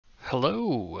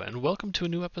Hello, and welcome to a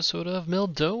new episode of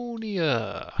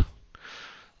Milldonia.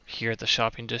 Here at the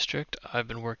shopping district, I've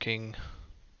been working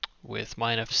with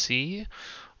MineFC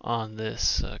on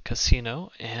this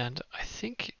casino, and I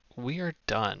think we are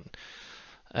done.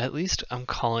 At least I'm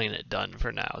calling it done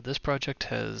for now. This project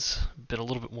has been a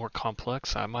little bit more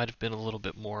complex. I might have been a little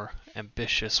bit more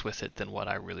ambitious with it than what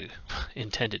I really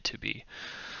intended to be.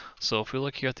 So if we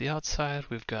look here at the outside,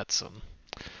 we've got some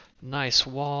nice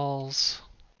walls.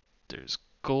 There's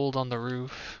gold on the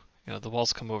roof. You know, the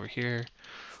walls come over here.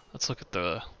 Let's look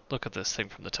at this thing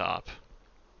from the top.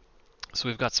 So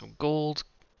we've got some gold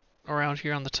around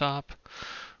here on the top.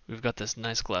 We've got this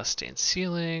nice glass stained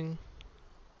ceiling.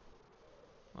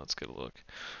 Let's get a look.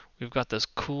 We've got this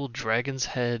cool dragon's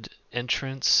head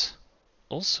entrance.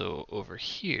 Also over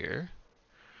here,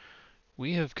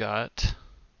 we have got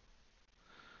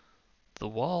the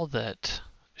wall that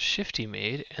Shifty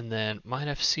made, and then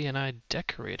MineFC and I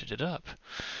decorated it up.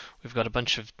 We've got a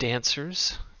bunch of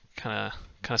dancers, kind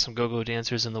of some go-go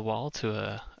dancers in the wall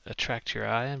to attract your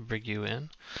eye and bring you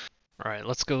in. Alright,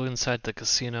 let's go inside the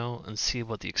casino and see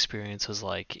what the experience is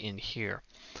like in here.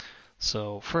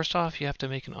 So first off, you have to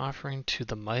make an offering to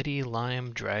the mighty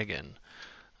lime dragon.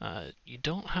 You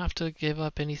don't have to give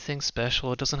up anything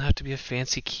special. It doesn't have to be a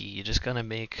fancy key. You just gotta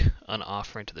make an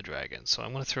offering to the dragon. So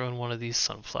I'm gonna throw in one of these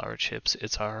sunflower chips.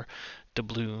 It's our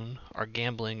doubloon, our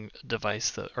gambling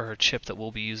device, or chip that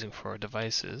we'll be using for our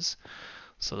devices.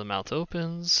 So the mouth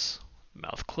opens,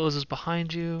 mouth closes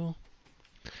behind you,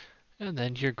 and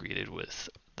then you're greeted with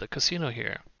the casino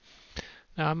here.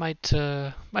 Now I might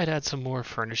add some more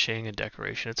furnishing and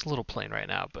decoration. It's a little plain right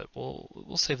now, but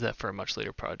we'll save that for a much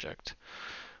later project.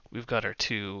 We've got our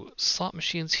two slot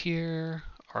machines here,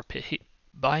 our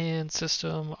buy-in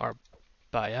system, our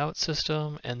buy-out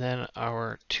system, and then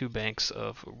our two banks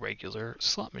of regular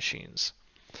slot machines.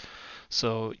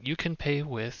 So you can pay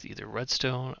with either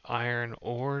redstone, iron,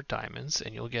 or diamonds,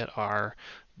 and you'll get our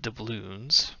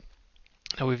doubloons.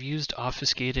 Now we've used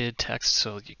obfuscated text,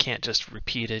 so you can't just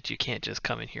repeat it. You can't just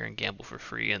come in here and gamble for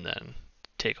free and then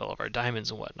take all of our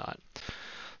diamonds and whatnot.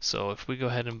 So if we go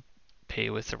ahead and pay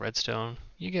with the redstone,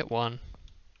 you get one.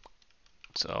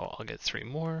 So I'll get three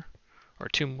more, or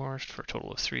two more, for a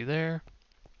total of three there.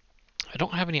 I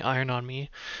don't have any iron on me.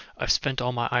 I've spent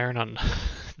all my iron on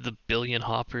the billion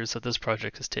hoppers that this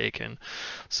project has taken.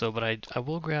 So, but I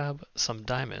will grab some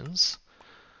diamonds,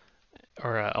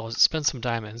 or I'll spend some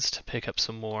diamonds to pick up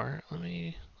some more. Let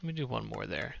me do one more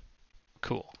there.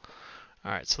 Cool.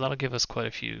 All right, so that'll give us quite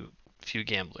a few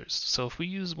gamblers. So if we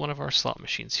use one of our slot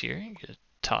machines here, you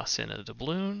toss in a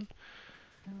doubloon,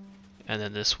 and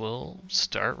then this will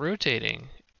start rotating.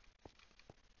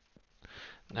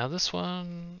 Now this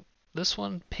one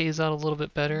pays out a little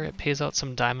bit better. It pays out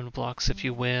some diamond blocks if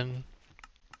you win.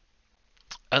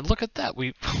 And look at that,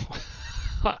 we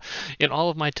in all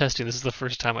of my testing, this is the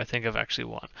first time I think I've actually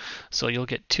won. So you'll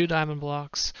get 2 diamond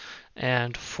blocks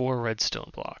and 4 redstone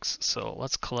blocks. So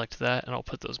let's collect that, and I'll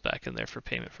put those back in there for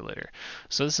payment for later.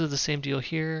 So this is the same deal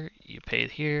here. You pay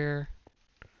here.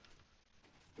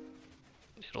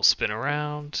 It'll spin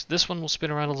around. This one will spin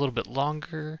around a little bit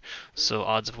longer, so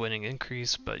odds of winning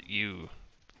increase, but you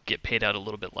get paid out a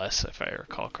little bit less if I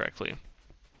recall correctly.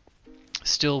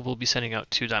 Still, we'll be sending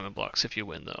out 2 diamond blocks if you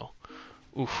win though.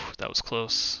 Oof, that was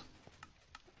close.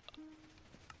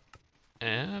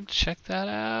 And check that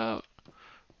out.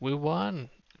 We won.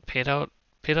 Paid out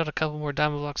a couple more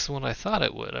diamond blocks than what I thought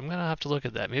it would. I'm gonna have to look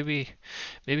at that. Maybe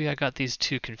I got these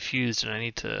two confused and I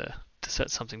need to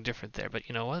set something different there. But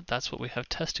you know what? That's what we have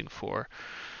testing for.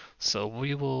 So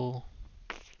we will,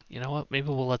 you know what? Maybe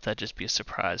we'll let that just be a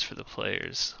surprise for the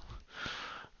players.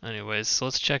 Anyways, so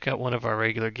let's check out one of our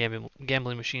regular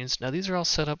gambling machines. Now these are all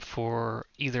set up for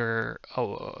either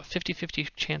a 50-50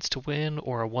 chance to win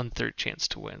or a 1/3 chance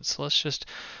to win. So let's just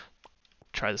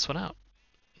try this one out.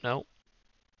 No.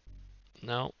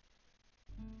 No.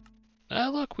 Ah,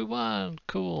 look, we won.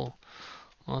 Cool.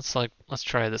 Let's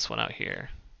try this one out here.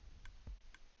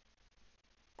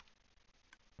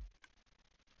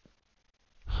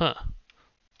 Huh.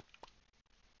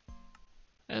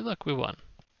 Hey, look, we won.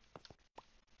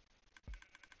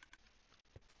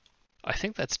 I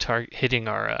think that's hitting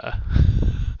our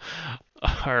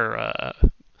our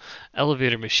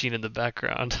elevator machine in the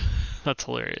background. That's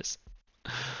hilarious.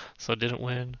 So didn't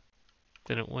win.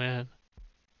 Didn't win.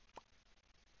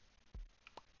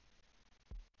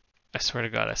 I swear to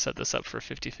God, I set this up for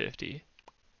 50-50.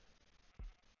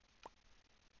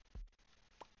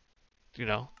 You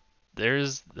know,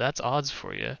 that's odds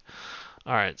for you.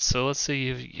 All right, so let's say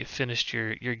you finished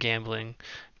your gambling.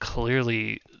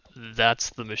 Clearly,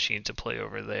 that's the machine to play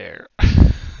over there.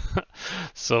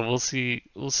 So we'll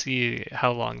see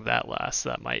how long that lasts.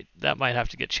 That might have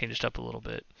to get changed up a little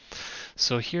bit.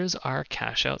 So here's our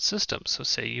cash out system. So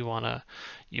say you wanna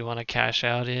cash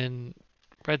out in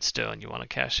redstone, you want to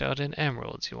cash out in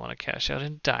emeralds, you want to cash out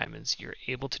in diamonds, you're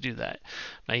able to do that.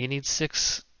 Now you need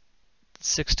six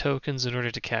tokens in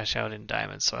order to cash out in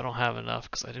diamonds. So I don't have enough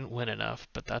because I didn't win enough,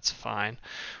 but that's fine.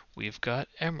 We've got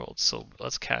emeralds, so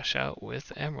let's cash out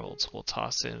with emeralds. We'll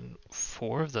toss in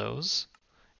 4 of those,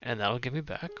 and that'll give me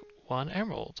back 1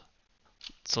 emerald.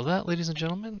 So that, ladies and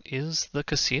gentlemen, is the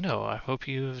casino. I hope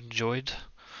you've enjoyed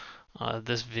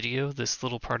this video, this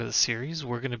little part of the series.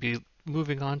 We're going to be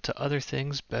moving on to other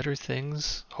things, better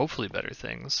things, hopefully better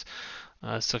things.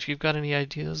 So if you've got any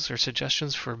ideas or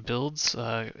suggestions for builds,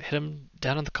 hit them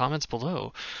down in the comments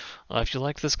below. If you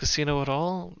like this casino at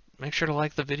all, make sure to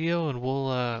like the video, and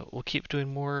we'll keep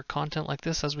doing more content like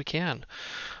this as we can.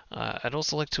 I'd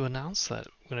also like to announce that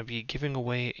I'm going to be giving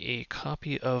away a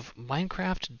copy of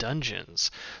Minecraft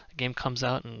Dungeons. The game comes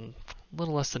out in a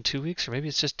little less than 2 weeks, or maybe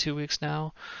it's just 2 weeks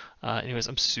now. Anyways,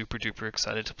 I'm super duper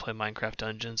excited to play Minecraft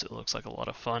Dungeons. It looks like a lot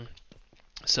of fun.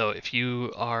 So if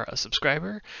you are a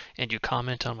subscriber and you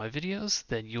comment on my videos,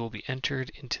 then you will be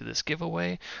entered into this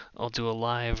giveaway. I'll do a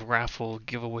live raffle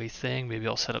giveaway thing. Maybe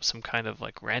I'll set up some kind of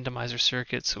like randomizer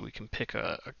circuit so we can pick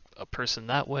a person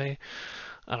that way.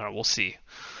 I don't know, we'll see.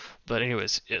 But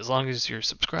anyways, as long as you're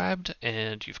subscribed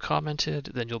and you've commented,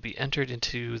 then you'll be entered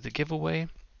into the giveaway.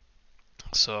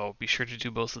 So be sure to do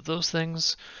both of those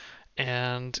things.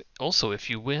 And also,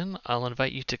 if you win, I'll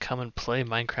invite you to come and play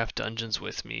Minecraft Dungeons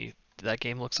with me. That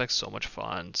game looks like so much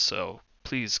fun, so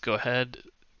please go ahead,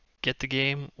 get the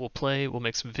game, we'll play, we'll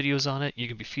make some videos on it. You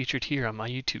can be featured here on my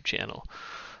YouTube channel.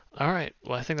 Alright,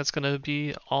 well I think that's going to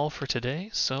be all for today,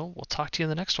 so we'll talk to you in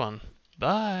the next one.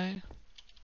 Bye!